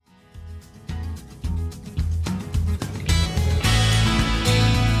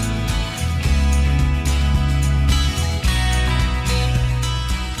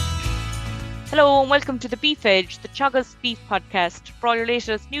Hello and welcome to the Beef Edge, the Teagasc Beef Podcast, for all your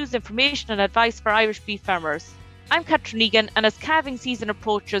latest news, information and advice for Irish beef farmers. I'm Catherine Egan, and as calving season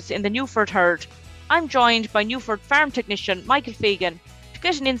approaches in the Newford herd, I'm joined by Newford farm technician Michael Fagan to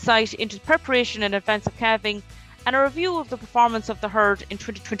get an insight into the preparation in advance of calving and a review of the performance of the herd in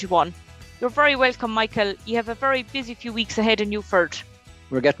 2021. You're very welcome, Michael. You have a very busy few weeks ahead in Newford.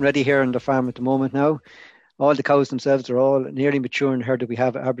 We're getting ready here on the farm at the moment now. All the cows themselves are all nearly mature in the herd that we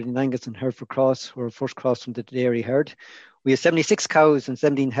have Aberdeen Angus and Hereford Cross. We're first cross from the dairy herd. We have 76 cows and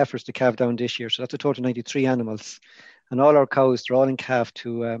 17 heifers to calve down this year, so that's a total of 93 animals. And all our cows, they're all in calf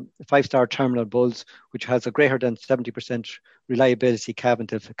to 5-star terminal bulls, which has a greater than 70% reliability calving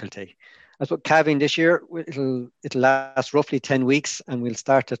difficulty. That's what calving this year, it'll last roughly 10 weeks, and we'll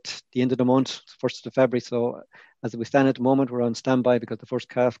start at the end of the month, 1st of February. So as we stand at the moment, we're on standby because the first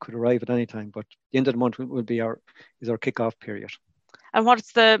calf could arrive at any time. But the end of the month will be our kick-off period. And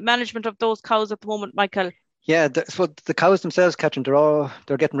what's the management of those cows at the moment, Michael? Yeah, so the cows themselves, Catherine,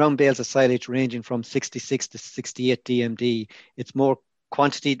 they're getting round bales of silage ranging from 66 to 68 DMD. It's more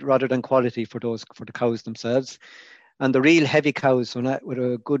quantity rather than quality for the cows themselves. And the real heavy cows, with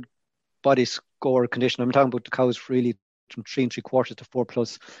a good body score condition, I'm talking about the cows really from 3 3/4 to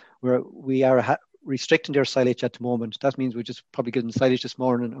 4+, where we are restricting their silage at the moment. That means we just probably give them silage this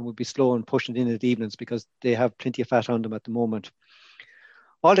morning and we'll be slow and pushing it in at the evenings because they have plenty of fat on them at the moment.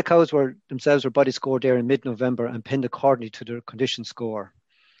 All the cows were body scored there in mid-November and penned accordingly to their condition score.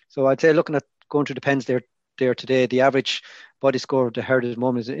 So I'd say looking at going through the pens there today, the average body score of the herd at the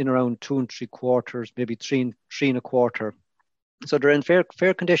moment is in around 2 3/4, maybe 3 3/4. So they're in fair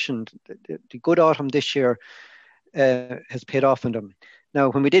condition. The good autumn this year has paid off on them. Now,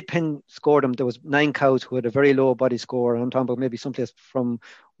 when we did pen score them, there was 9 cows who had a very low body score. I'm talking about maybe someplace from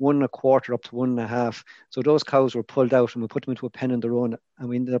 1 1/4 up to 1 1/2. So those cows were pulled out and we put them into a pen on their own, and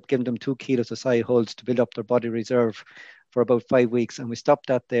we ended up giving them 2 kilos of side hulls to build up their body reserve for about 5 weeks. And we stopped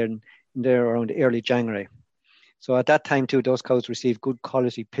that there around early January. So at that time too, those cows received good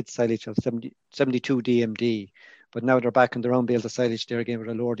quality pit silage of 72 DMD. But now they're back in their own bales of silage there again with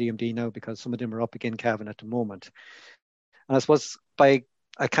a lower DMD now because some of them are up again calving at the moment. And I suppose I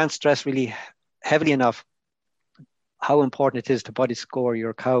can't stress really heavily enough how important it is to body score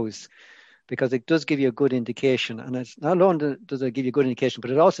your cows, because it does give you a good indication. And it's not only does it give you a good indication, but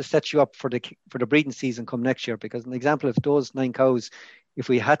it also sets you up for the breeding season come next year. Because an example of those 9 cows, if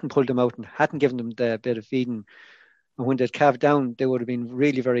we hadn't pulled them out and hadn't given them the bit of feeding, and when they'd calved down, they would have been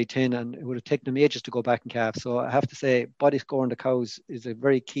really, very thin and it would have taken them ages to go back and calve. So I have to say, body scoring the cows is a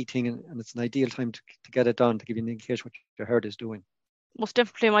very key thing, and it's an ideal time to get it done to give you an indication what your herd is doing. Most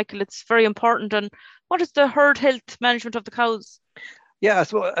definitely, Michael. It's very important. And what is the herd health management of the cows? Yeah,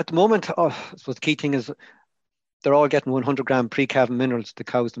 so at the moment, I suppose the key thing is they're all getting 100 gram pre-calving minerals, the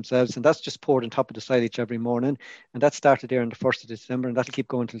cows themselves, and that's just poured on top of the silage every morning. And that started there on the 1st of December, and that'll keep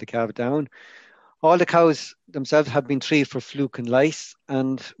going until they calve it down. All the cows themselves have been treated for fluke and lice,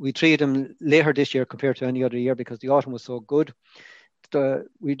 and we treated them later this year compared to any other year because the autumn was so good.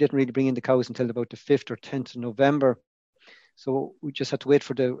 We didn't really bring in the cows until about the 5th or 10th of November. So we just had to wait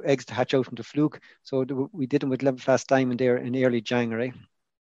for the eggs to hatch out from the fluke. So we did them with level fast diamond there in early January.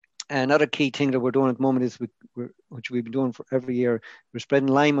 Another key thing that we're doing at the moment is, which we've been doing for every year, we're spreading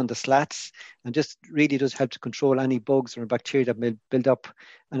lime on the slats, and just really does help to control any bugs or bacteria that may build up.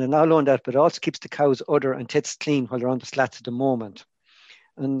 And not only that, but it also keeps the cows' udder and tits clean while they're on the slats at the moment.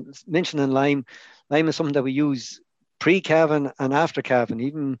 And mentioning lime is something that we use pre-calving and after calving,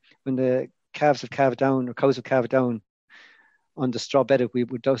 even when the calves have calved down or cows have calved down on the straw bedding, we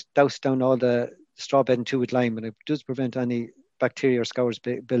would douse down all the straw bedding too with lime, and it does prevent any bacteria or scours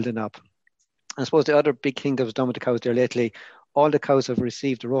building up. I suppose the other big thing that was done with the cows there lately, all the cows have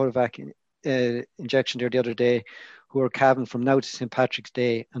received a Rotavac injection there the other day who are calving from now to St. Patrick's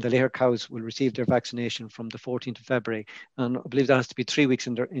Day, and the later cows will receive their vaccination from the 14th of February. And I believe that has to be 3 weeks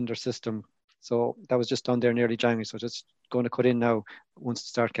in their system. So that was just done there in early January. So just going to cut in now once they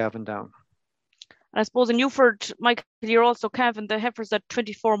start calving down. And I suppose in Newford, Michael, you're also calving the heifers at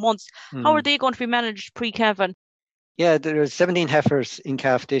 24 months. How are they going to be managed pre-calving? Yeah, there are 17 heifers in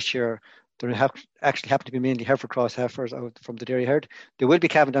calf this year. There actually happen to be mainly Hereford Cross heifers out from the dairy herd. They will be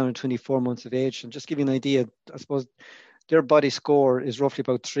calving down at 24 months of age. And just give you an idea, I suppose their body score is roughly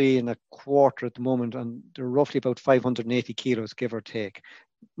about 3 1/4 at the moment, and they're roughly about 580 kilos, give or take.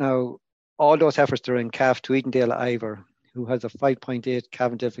 Now, all those heifers are in calf to Edendale Ivor, who has a 5.8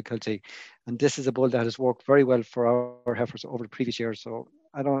 calving difficulty. And this is a bull that has worked very well for our heifers over the previous years. So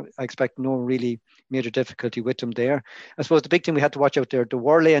I expect no really major difficulty with them there. I suppose the big thing we had to watch out there, they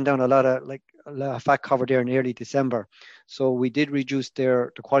were laying down a lot of fat cover there in early December. So we did reduce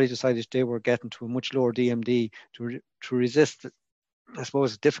the quality of silage they were getting to a much lower DMD to resist, I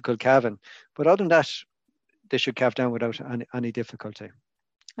suppose, difficult calving. But other than that, they should calve down without any difficulty.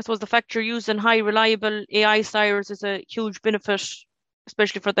 I suppose the fact you're using high reliable AI sires is a huge benefit,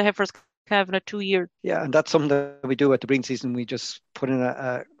 especially for the heifers calving at 2 years. Yeah, and that's something that we do at the breeding season. We just put in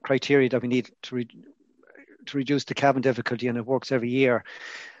a criteria that we need to reduce the calving difficulty, and it works every year.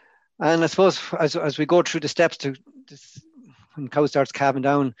 And I suppose as we go through the steps to this, when cow starts calving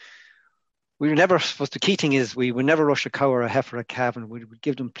down, we never, suppose the key thing is we would never rush a cow or a heifer at calving. We would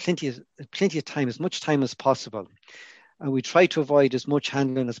give them plenty of time, as much time as possible. And we try to avoid as much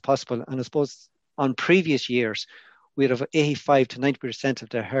handling as possible. And I suppose on previous years, we'd have 85 to 90% of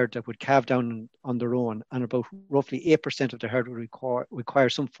the herd that would calve down on their own, and about roughly 8% of the herd would require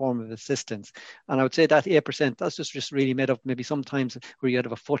some form of assistance. And I would say that 8%, that's just really made up maybe sometimes where you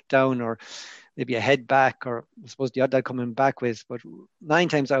have a foot down or maybe a head back, or I suppose the odd dad coming back with. But 9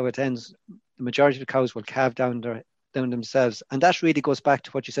 times out of 10, the majority of the cows will calve down themselves. And that really goes back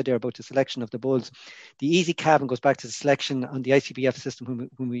to what you said there about the selection of the bulls. The easy calving goes back to the selection on the ICBF system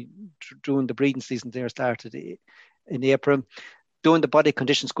when we during the breeding season there started in April. Doing the body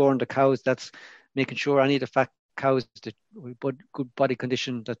condition score on the cows, that's making sure any of the fat cows that with good body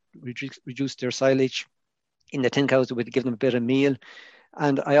condition that reduce their silage. In the thin cows, we would give them a bit of meal.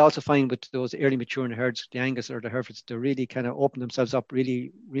 And I also find with those early maturing herds, the Angus or the Herefords, they really kind of open themselves up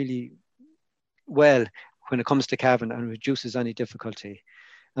really, really well when it comes to calving and reduces any difficulty.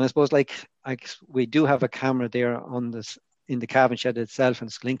 And I suppose like we do have a camera there on this in the calving shed itself, and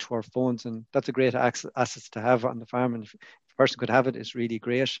it's linked to our phones, and that's a great asset to have on the farm. And if a person could have it, it's really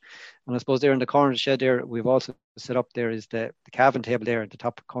great. And I suppose there in the corner of the shed there, we've also set up there is the calving table there at the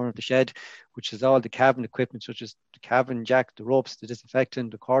top corner of the shed, which is all the calving equipment, such as the calving jack, the ropes, the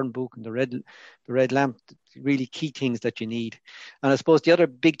disinfectant, the corn book, and the red lamp, really key things that you need. And I suppose the other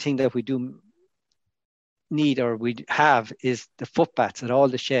big thing that we do need or we have is the foot baths at all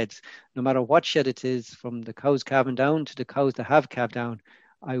the sheds. No matter what shed it is, from the cows calving down to the cows that have calved down,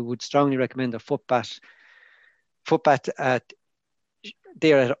 I would strongly recommend a foot bath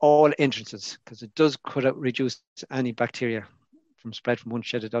there at all entrances, because it does reduce any bacteria from spread from one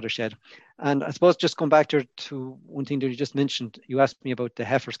shed to the other shed. And I suppose just going back to one thing that you just mentioned, you asked me about the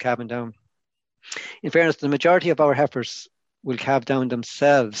heifers calving down. In fairness, the majority of our heifers will calve down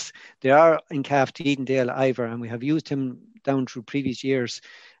themselves. They are in calf to Edendale Ivor, and we have used him down through previous years,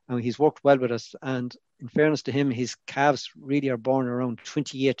 and he's worked well with us. And in fairness to him, his calves really are born around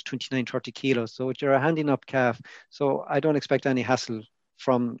 28 to 29, 30 kilos. So they're a handy enough calf. So I don't expect any hassle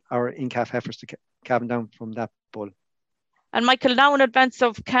from our in-calf heifers to calving down from that bull. And Michael, now in advance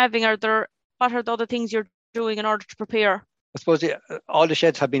of calving, what are the other things you're doing in order to prepare? I suppose all the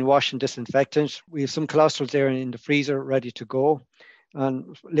sheds have been washed and disinfected. We have some colostrals there in the freezer ready to go.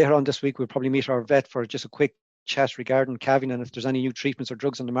 And later on this week, we'll probably meet our vet for just a quick chat regarding calving, and if there's any new treatments or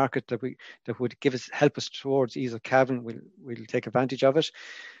drugs on the market that would help us towards ease of calving, we'll take advantage of it.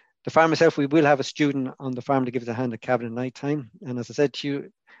 The farm itself, we will have a student on the farm to give us a hand at calving at night time. And as I said to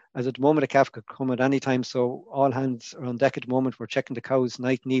you, as at the moment, a calf could come at any time, so all hands are on deck at the moment. We're checking the cows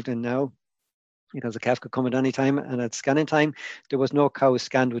night and evening now, because a calf could come at any time. And at scanning time, there was no cows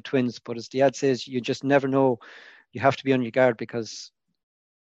scanned with twins. But as the ad says, you just never know. You have to be on your guard, because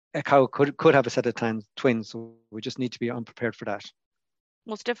a cow could have a set of twins. So we just need to be unprepared for that.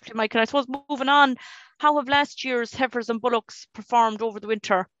 Most definitely, Michael. I suppose moving on, how have last year's heifers and bullocks performed over the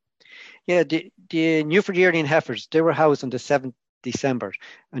winter? Yeah, the Newford yearling heifers, they were housed on the 7th December.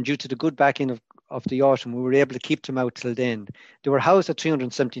 And due to the good backing of the autumn, we were able to keep them out till then. They were housed at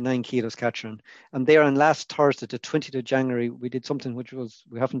 379 kilos, Catherine. And there on last Thursday, the 20th of January, we did something which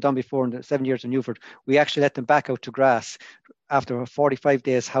we haven't done before in the 7 years of Newford. We actually let them back out to grass after a 45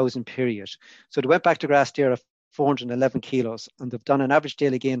 days housing period. So they went back to grass there at 411 kilos, and they've done an average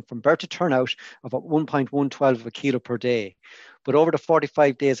daily gain from birth to turnout of 1.112 of a kilo per day. But over the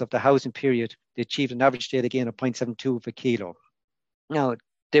 45 days of the housing period, they achieved an average daily gain of 0.72 of a kilo. Now,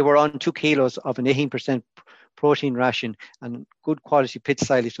 they were on 2 kilos of an 18% protein ration and good quality pit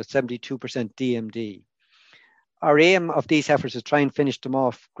silage with 72% DMD. Our aim of these heifers is to try and finish them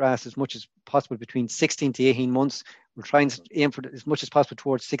off grass as much as possible between 16 to 18 months. We'll try and aim for as much as possible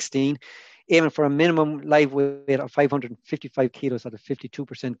towards 16, aiming for a minimum live weight of 555 kilos at a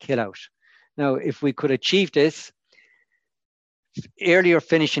 52% kill out. Now, if we could achieve this, earlier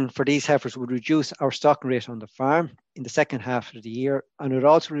finishing for these heifers would reduce our stocking rate on the farm in the second half of the year, and it would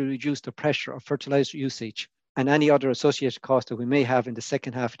also reduce the pressure of fertilizer usage and any other associated costs that we may have in the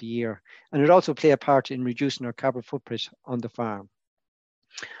second half of the year. And it also play a part in reducing our carbon footprint on the farm.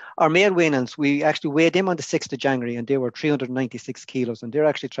 Our male weanlings, we actually weighed them on the 6th of January and they were 396 kilos and they're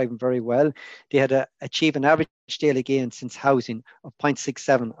actually thriving very well. They had achieved an average daily gain since housing of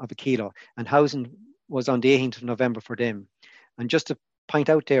 0.67 of a kilo, and housing was on the 18th of November for them. And just to point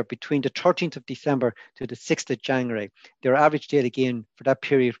out there, between the 13th of December to the 6th of January, their average daily gain for that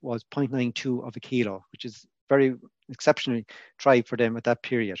period was 0.92 of a kilo, which is very exceptionally thrive for them at that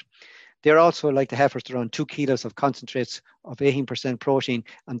period. They're also, like the heifers, they're on 2 kilos of concentrates of 18% protein,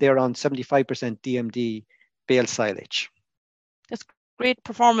 and they're on 75% DMD bale silage. That's great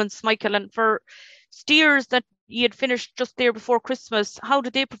performance, Michael. And for steers that you had finished just there before Christmas, how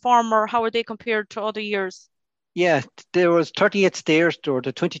did they perform, or how are they compared to other years? Yeah, there was 38 steers. There were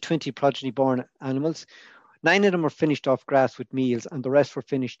the 2020 progeny-born animals. 9 of them were finished off grass with meals and the rest were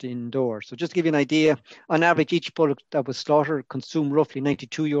finished indoors. So just to give you an idea, on average, each bullock that was slaughtered consumed roughly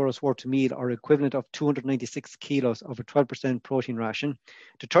 92 euros worth of meal, or equivalent of 296 kilos of a 12% protein ration.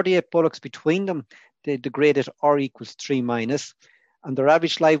 The 38 bullocks between them, they degraded R equals 3 minus. And their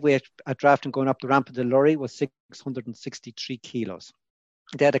average live weight at drafting going up the ramp of the lorry was 663 kilos.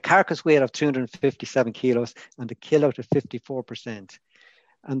 They had a carcass weight of 357 kilos and a kill out of 54%.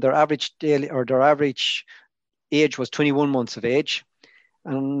 And their average age was 21 months of age,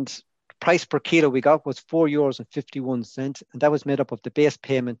 and the price per kilo we got was €4.51, and that was made up of the base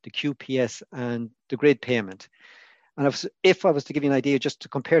payment, the QPS, and the grade payment. And if I was to give you an idea, just to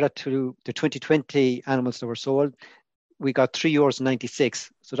compare that to the 2020 animals that were sold, we got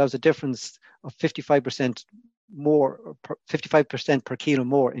 €3.96. So that was a difference of 55% more, 55% per kilo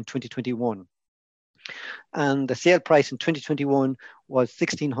more in 2021. And the sale price in 2021 was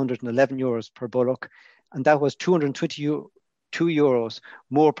 €1,611 per bullock, and that was €222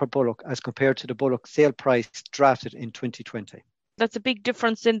 more per bullock as compared to the bullock sale price drafted in 2020. That's a big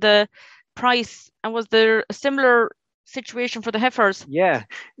difference in the price. And was there a similar situation for the heifers? Yeah,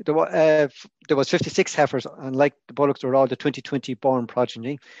 there was 56 heifers, and like the bullocks, were all the 2020 born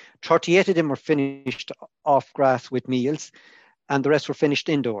progeny. 38 of them were finished off grass with meals, and the rest were finished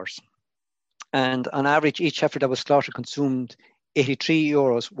indoors. And on average, each heifer that was slaughtered consumed 83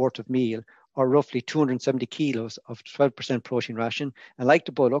 euros worth of meal, or roughly 270 kilos of 12% protein ration. And like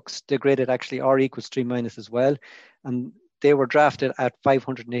the bullocks, they graded actually R equals 3 minus as well. And they were drafted at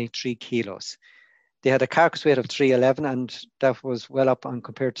 583 kilos. They had a carcass weight of 311, and that was well up on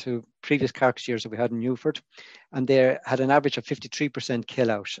compared to previous carcass years that we had in Newford. And they had an average of 53%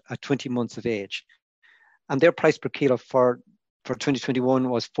 kill out at 20 months of age. And their price per kilo for 2021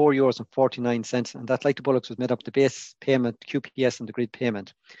 was €4.49, and that, like the bullocks, was made up the base payment, QPS, and the grid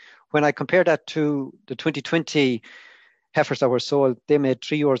payment. When I compare that to the 2020 heifers that were sold, they made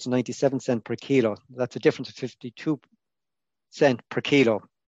 €3.97 per kilo. That's a difference of 52 cents per kilo.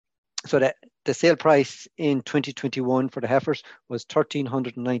 So that the sale price in 2021 for the heifers was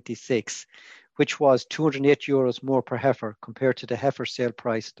 1,396, which was €208 more per heifer compared to the heifer sale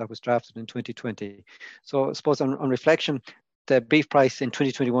price that was drafted in 2020. So I suppose on reflection, the beef price in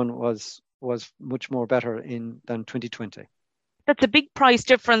 2021 was much more better than 2020. That's a big price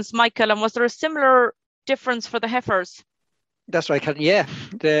difference, Michael. And was there a similar difference for the heifers? That's right. Yeah,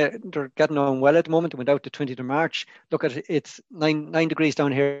 they're getting on well at the moment. They went out the 20th of March. Look at it, it's 9 degrees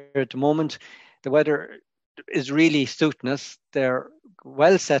down here at the moment. The weather is really suiting us. They're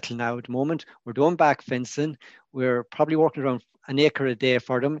well settled now at the moment. We're doing back fencing. We're probably working around an acre a day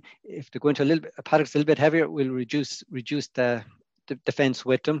for them. If they're going to a paddock's a little bit heavier, we'll reduce the fence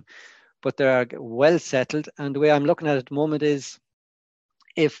with them. But they're well settled. And the way I'm looking at it at the moment is,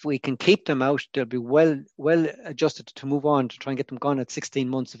 if we can keep them out, they'll be well adjusted to move on to try and get them gone at 16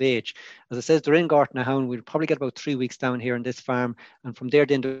 months of age. As I said, they're in Gartnahown. We'll probably get about 3 weeks down here in this farm. And from there,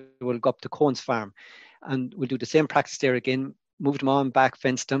 then we'll go up to Cohen's farm. And we'll do the same practice there again, move them on, back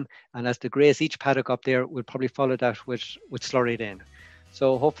fence them. And as they graze each paddock up there, we'll probably follow that with slurry then.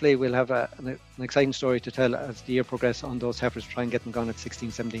 So hopefully we'll have an exciting story to tell as the year progresses on those heifers, try and get them gone at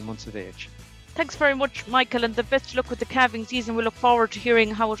 16, 17 months of age. Thanks very much, Michael, and the best of luck with the calving season. We look forward to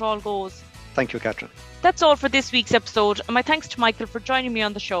hearing how it all goes. Thank you, Catherine. That's all for this week's episode, and my thanks to Michael for joining me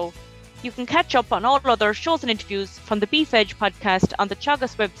on the show. You can catch up on all other shows and interviews from the Beef Edge podcast on the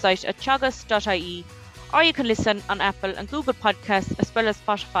Teagasc website at teagasc.ie, or you can listen on Apple and Google Podcasts as well as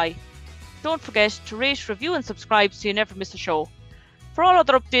Spotify. Don't forget to rate, review and subscribe so you never miss a show. For all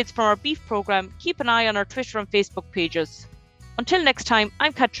other updates from our beef programme, keep an eye on our Twitter and Facebook pages. Until next time,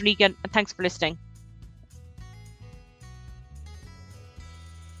 I'm Catherine Egan, and thanks for listening.